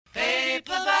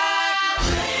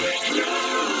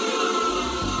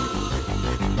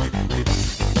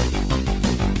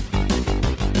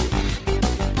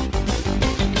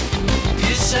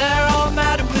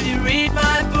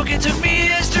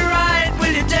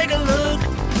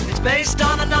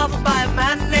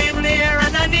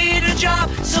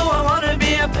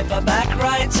paperback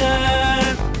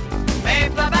writer.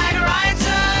 Paperback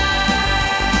writer.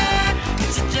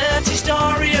 It's a dirty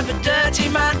story of a dirty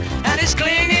man, and his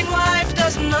clinging wife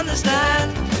doesn't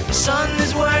understand. His son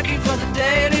is working for the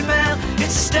Daily Mail.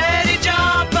 It's a steady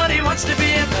job, but he wants to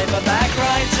be a paperback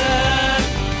writer.